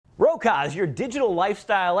Rokosz, your digital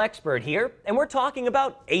lifestyle expert here, and we're talking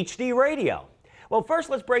about HD radio. Well,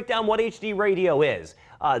 first let's break down what HD radio is.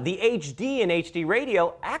 The HD in HD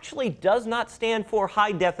radio actually does not stand for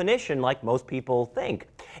high definition like most people think.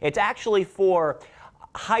 It's actually for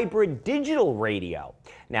hybrid digital radio.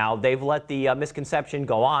 Now, they've let the misconception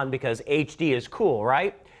go on because HD is cool,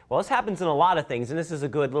 right? Well, this happens in a lot of things, and this is a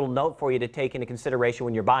good little note for you to take into consideration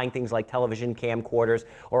when you're buying things like television, camcorders,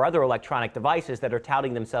 or other electronic devices that are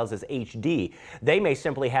touting themselves as HD. They may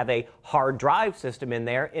simply have a hard drive system in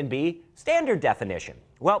there and be standard definition.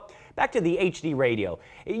 Well, back to the HD radio.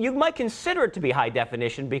 You might consider it to be high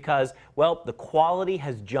definition because, well, the quality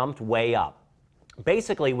has jumped way up.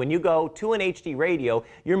 Basically, when you go to an HD radio,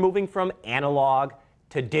 you're moving from analog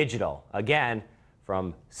to digital. Again,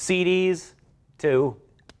 from CDs to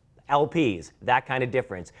LPs, that kind of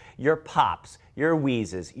difference. Your pops, your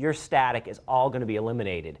wheezes, your static is all going to be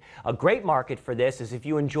eliminated. A great market for this is if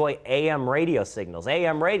you enjoy AM radio signals.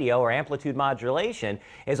 AM radio, or amplitude modulation,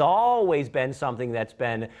 has always been something that's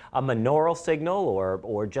been a monaural signal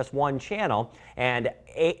or just one channel. And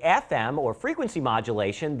FM, or frequency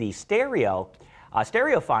modulation, the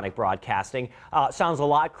stereophonic broadcasting, sounds a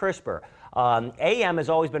lot crisper. AM has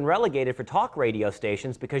always been relegated for talk radio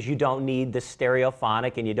stations because you don't need the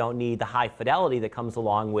stereophonic and you don't need the high fidelity that comes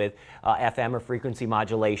along with FM or frequency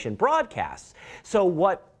modulation broadcasts. So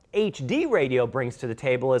what HD radio brings to the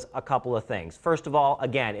table is a couple of things. First of all,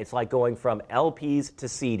 again, it's like going from LPs to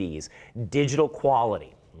CDs, digital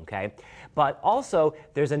quality. Okay? But also,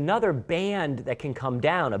 there's another band that can come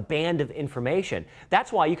down, a band of information.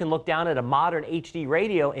 That's why you can look down at a modern HD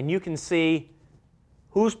radio and you can see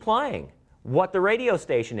who's playing, what the radio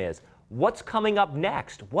station is, what's coming up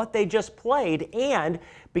next, what they just played, and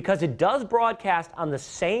because it does broadcast on the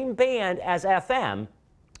same band as FM,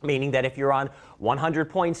 meaning that if you're on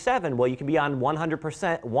 100.7, well, you can be on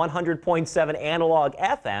 100.7 analog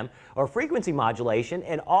FM or frequency modulation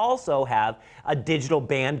and also have a digital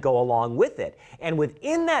band go along with it. And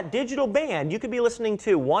within that digital band, you could be listening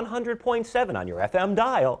to 100.7 on your FM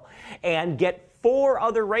dial and get 4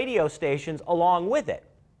 other radio stations along with it.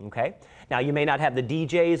 Okay? Now, you may not have the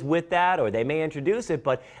DJs with that, or they may introduce it,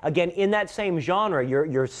 but again, in that same genre,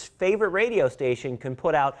 your favorite radio station can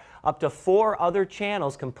put out up to 4 other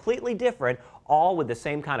channels completely different, all with the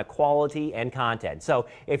same kind of quality and content. So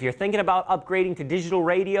if you're thinking about upgrading to digital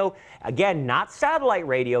radio, again, not satellite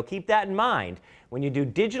radio, keep that in mind. When you do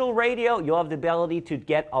digital radio, you'll have the ability to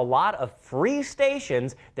get a lot of free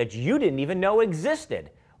stations that you didn't even know existed.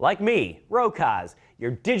 Like me, Rokosz,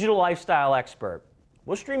 your digital lifestyle expert.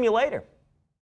 We'll stream you later.